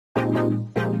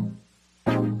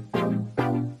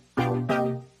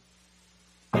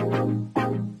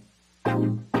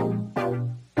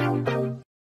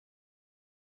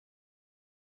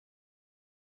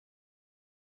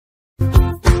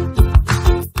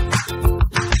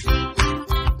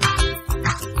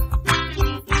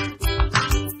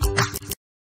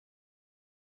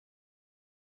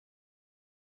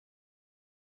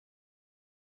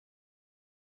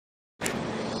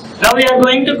Now we are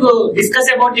going to discuss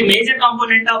about the major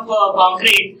component of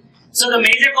concrete. So the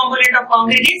major component of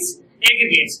concrete is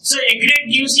aggregates. So aggregate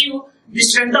gives you the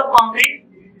strength of concrete.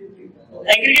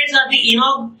 Aggregates are the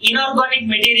inorganic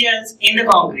materials in the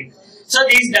concrete. So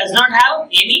this does not have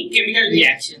any chemical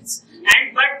reactions,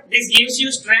 but this gives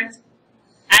you strength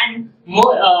and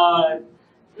more.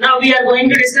 Now we are going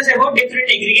to discuss about different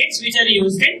aggregates which are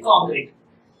used in concrete.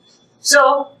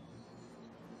 So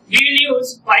we will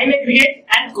use fine aggregate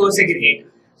and coarse aggregate.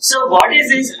 So what is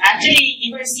this? Actually,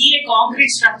 if I see a concrete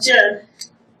structure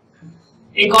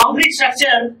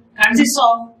consists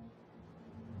of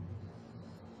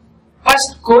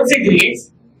first coarse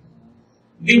aggregates.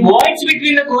 The voids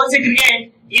between the coarse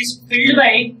aggregate is filled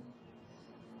by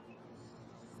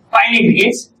fine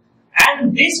aggregates,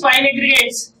 and these fine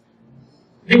aggregates,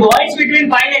 the voids between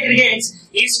fine aggregates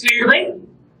is filled by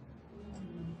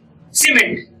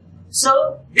cement.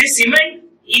 So this cement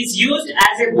is used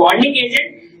as a bonding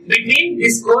agent between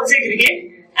this coarse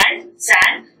aggregate and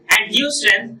sand and gives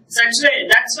strength.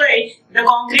 That's why the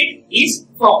concrete is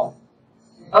formed.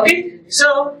 Okay.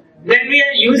 So when we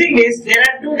are using this, there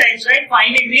are two types, right?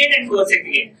 Fine aggregate and coarse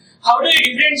aggregate. How do you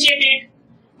differentiate it?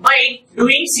 By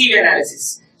doing sieve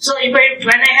analysis. So when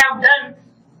I have done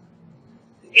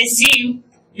a sieve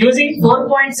using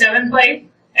 4.75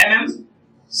 mm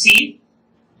sieve,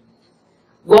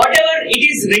 whatever it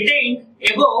is retained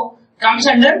above comes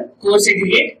under coarse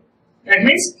aggregate. That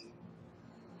means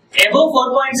above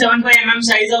 4.75 mm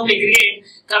size of aggregate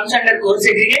comes under coarse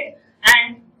aggregate,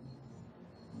 and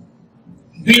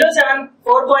below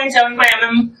 4.75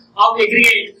 mm of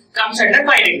aggregate comes under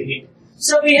fine aggregate.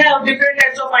 So we have different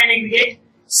types of fine aggregate: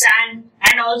 sand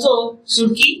and also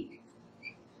surki.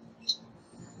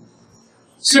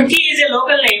 Surki is a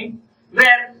local name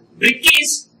where brick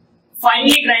is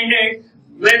finely grinded.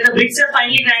 Where the bricks are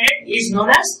finely grinded is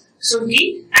known as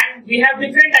surki, and we have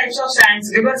different types of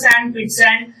sands: river sand, pit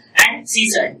sand, and sea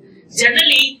sand.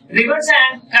 Generally, river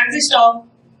sand consists of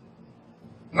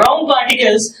brown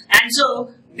particles, and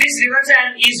so this river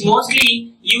sand is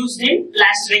mostly used in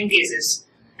plastering cases.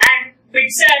 And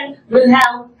pit sand will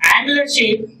have angular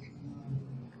shape.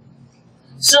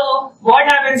 So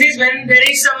what happens is, when there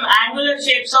is some angular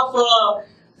shapes of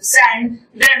sand,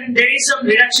 then there is some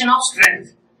reduction of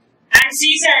strength. And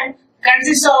sea sand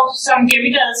consists of some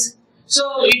chemicals,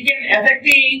 so it can affect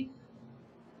the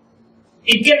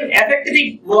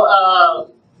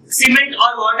cement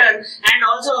or water, and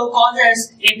also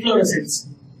causes efflorescence.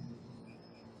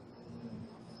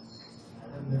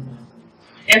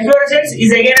 Efflorescence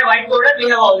is again a white powder. We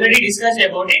have already discussed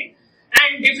about it.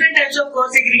 And different types of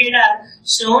coarse aggregate are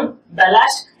stone,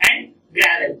 ballast, and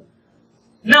gravel.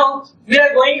 Now we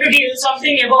are going to deal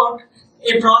something about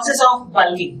a process of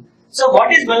bulking. So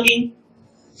what is bulking?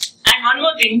 And one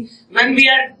more thing, when we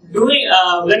are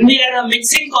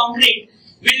mixing concrete,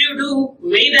 will you do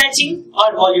wave batching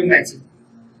or volume batching?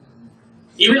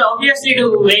 You will obviously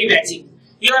do wave batching.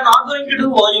 You are not going to do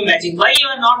volume batching. Why you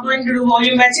are not going to do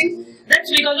volume batching?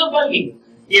 That's because of bulking.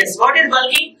 Yes, what is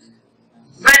bulking?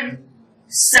 When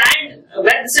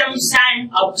some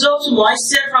sand absorbs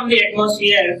moisture from the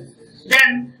atmosphere,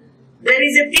 then there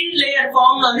is a thin layer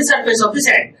formed on the surface of the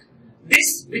sand.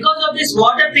 Because of this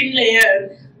water thin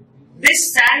layer,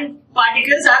 this sand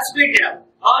particles are split up,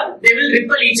 or they will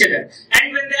repel each other.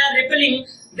 And when they are repelling,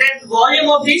 then volume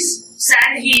of this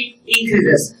sand heap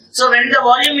increases. So when the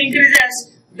volume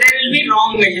increases, there will be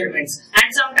wrong measurements.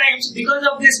 And sometimes because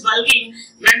of this bulking,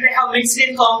 when they have mixed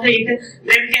in concrete,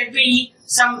 there can be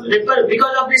some ripple.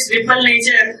 Because of this ripple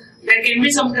nature, there can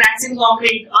be some cracks in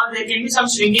concrete, or there can be some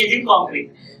shrinkage in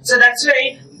concrete. So that's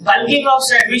why bulking of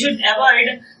sand, we should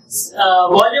avoid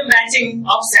volume batching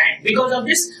of sand because of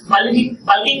this bulking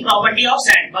property of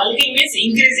sand. Bulking means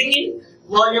increasing in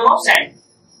volume of sand.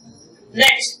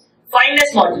 Next,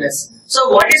 fineness modulus. So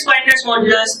what is fineness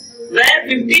modulus? Where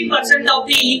 15% of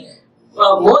the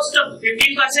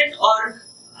 15%, or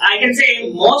I can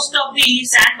say most of the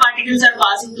sand particles are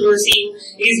passing through a sieve,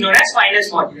 is known as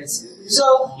fineness modulus.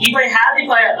 So if I have the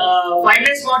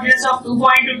fineness modulus of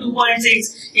 2.2 to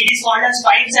 2.6, it is called as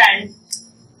fine sand.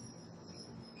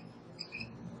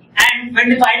 And when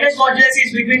the fineness modulus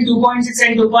is between 2.6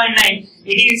 and 2.9,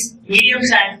 it is medium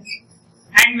sand.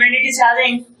 And when it is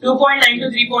having 2.9 to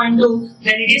 3.2,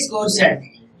 then it is coarse sand.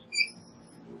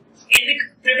 In the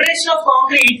preparation of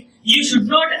concrete, you should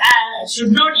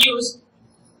not use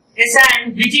a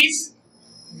sand which is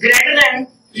greater than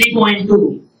 3.2.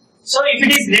 So if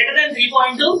it is greater than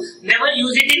 3.2, never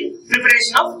use it in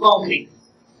preparation of concrete.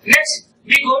 Next,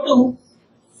 we go to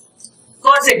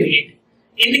coarse aggregate.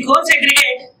 In the coarse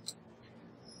aggregate,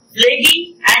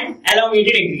 flaky and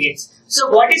elongated aggregates. So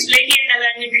what is flaky and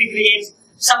elongated aggregates?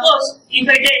 Suppose if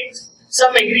I take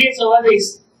some aggregates over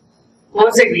this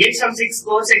coarse aggregates, some 6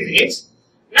 coarse aggregates.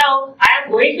 Now I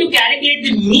am going to calculate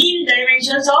the mean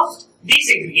dimensions of these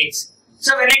aggregates.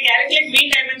 So when I calculate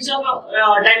mean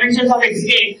dimensions of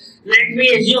aggregate, let me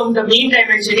assume the mean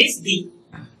dimension is D.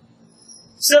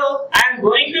 So I am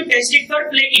going to test it for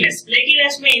flakiness.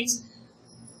 Flakiness means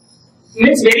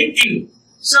very thin.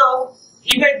 So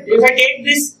if I take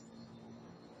this,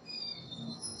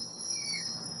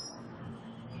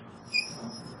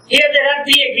 here there are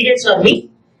 3 aggregates for me.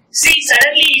 See,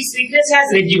 suddenly its thickness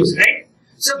has reduced, right?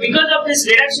 So because of this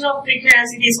reduction of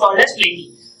thickness, it is called as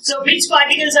flaky. So which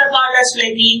particles are called as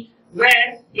flaky?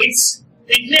 Where its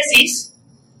thickness is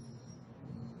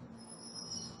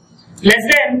less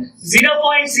than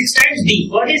 0.6 times D.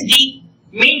 What is D?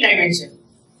 Mean dimension.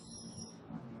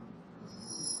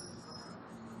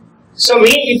 So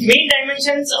if mean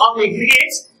dimensions of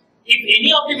aggregates, if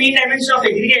any of the mean dimension of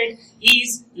aggregate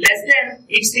is less than,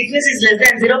 its thickness is less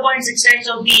than 0.6 times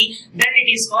of D, then it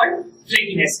is called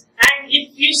flakiness. And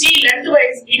if you see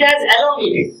lengthwise, it has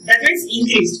elongated, that means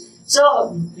increased.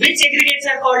 So which aggregates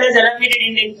are called as elongated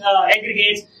in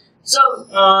aggregates? So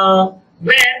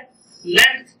where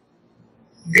length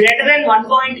greater than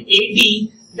 1.8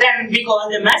 D, then we call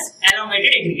them as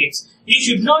elongated aggregates. You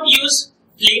should not use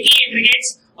flaky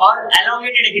aggregates or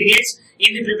elongated aggregates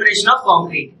in the preparation of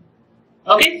concrete.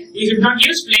 Okay, you should not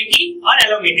use flaky or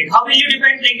elongated. How will you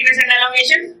define flakiness and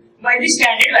elongation? By the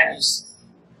standard values.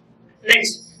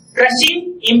 Next,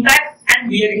 crushing, impact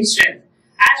and wearing strength.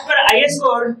 As per IS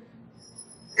code,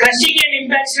 crushing and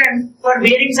impact strength for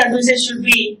wearing surfaces should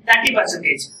be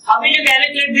 30%. How will you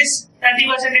calculate this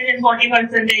 30% and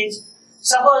 40%?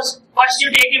 Suppose first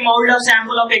you take a mold or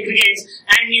sample of aggregates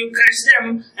and you crush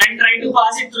them and try to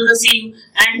pass it through the sieve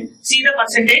and see the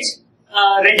percentage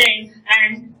retained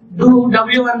and do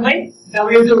W1 by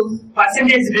W2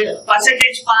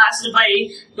 percentage passed by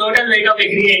total weight of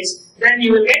aggregates. Then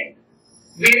you will get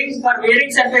for wearing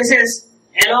surfaces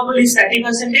allowable is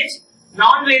 30%,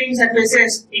 non-wearing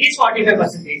surfaces it is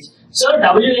 45%. So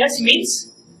WS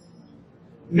means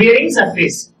wearing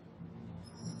surface.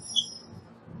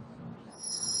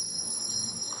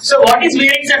 So what is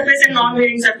wearing surface and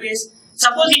non-wearing surface?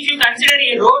 Suppose if you consider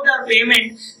a road or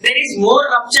pavement, there is more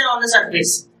rupture on the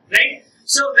surface, right?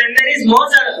 So when there is more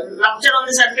rupture on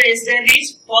the surface, there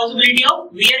is possibility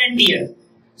of wear and tear.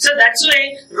 So that's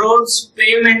why roads,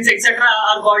 pavements, etc.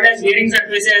 are called as wearing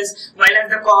surfaces, while as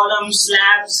the columns,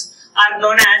 slabs are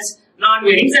known as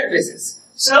non-wearing surfaces.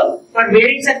 So for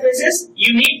wearing surfaces,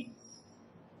 you need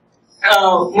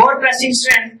more crushing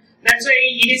strength. That's why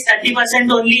it is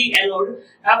 30% only allowed.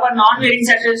 For non-wearing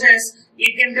surfaces,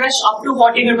 it can crush up to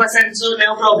 45%, so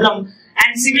no problem.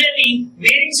 And similarly,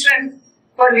 wearing strength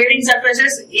for wearing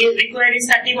surfaces required is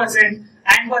 30%,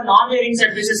 and for non-wearing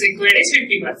surfaces required is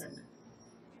 50%.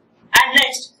 And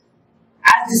next,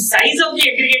 as the size of the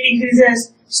aggregate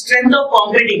increases, strength of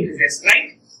concrete increases,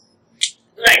 right?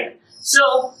 Right.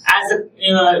 So, as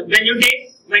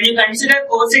when you consider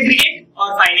coarse aggregate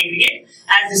or fine aggregate,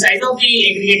 as the size of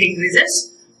the aggregate increases,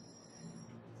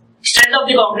 strength of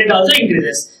the concrete also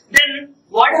increases. Then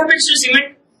what happens to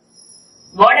cement?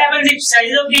 What happens if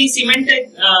size of the cement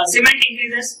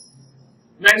increases?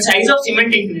 When size of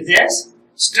cement increases,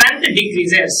 strength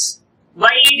decreases.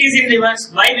 Why it is in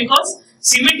reverse? Why? Because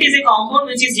cement is a compound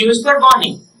which is used for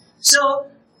bonding. So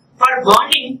for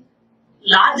bonding,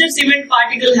 larger cement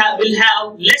particle will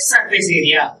have less surface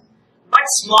area, but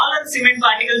smaller cement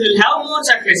particles will have more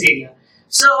surface area.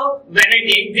 So when I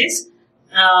take this,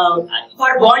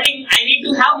 for bonding, I need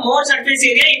to have more surface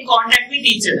area in contact with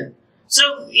each other.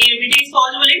 So it is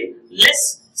possible in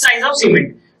less size of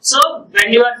cement. So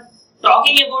when you are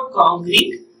talking about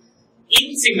concrete,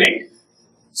 in cement,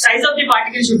 size of the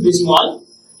particle should be small.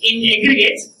 In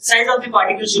aggregates, size of the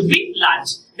particle should be large.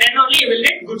 Then only you will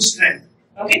get good strength.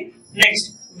 Okay.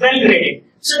 Next, well graded.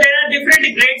 So there are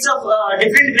different grades of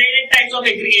different graded types of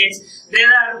aggregates. There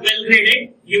are well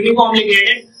graded, uniformly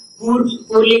graded,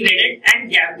 poorly graded, and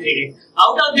gap graded.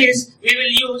 Out of this, we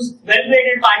will use well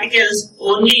graded particles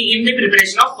only in the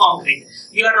preparation of concrete.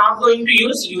 We are not going to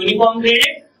use uniform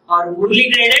graded or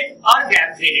poorly graded or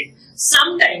gap graded.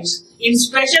 Sometimes, in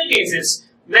special cases,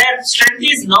 where strength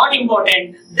is not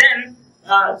important, then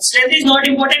strength is not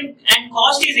important and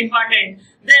cost is important,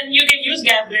 then you can use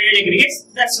gap graded aggregates.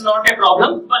 That's not a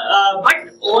problem,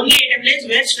 but only at a place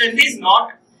where strength is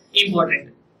not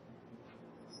important.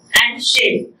 And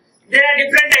shape. There are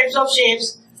different types of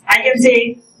shapes. I can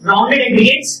say rounded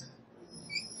aggregates,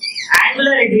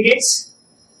 angular aggregates,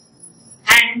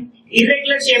 and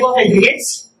irregular shape of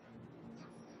aggregates.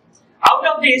 Out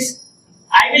of this,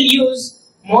 I will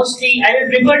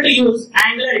prefer to use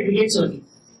angular aggregates only.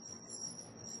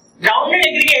 Rounded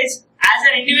aggregates as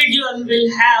an individual will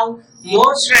have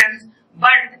more strength,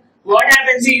 but what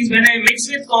happens is when I mix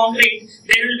with concrete,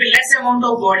 there will be less amount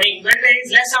of bonding. When there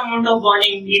is less amount of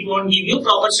bonding, it won't give you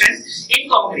proper strength in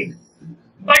concrete.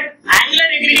 But angular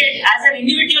aggregate as an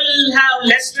individual will have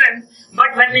less strength,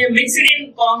 but when you mix it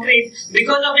in concrete,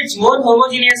 because of its more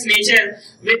homogeneous nature,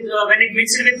 when it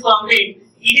mixed with concrete,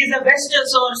 it is the best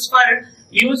source for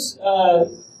use of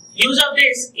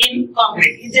this in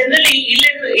concrete. Generally,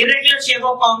 irregular shape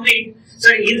of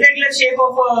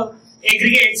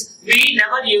aggregates we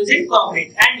never use in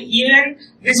concrete, and even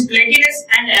this flakiness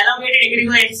and elongated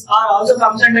aggregates are also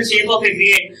comes under shape of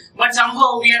aggregate. But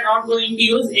somehow we are not going to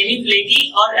use any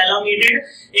flaky or elongated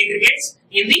aggregates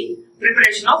in the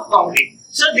preparation of concrete.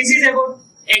 So this is about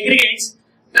aggregates.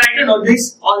 Try to note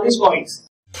all these points.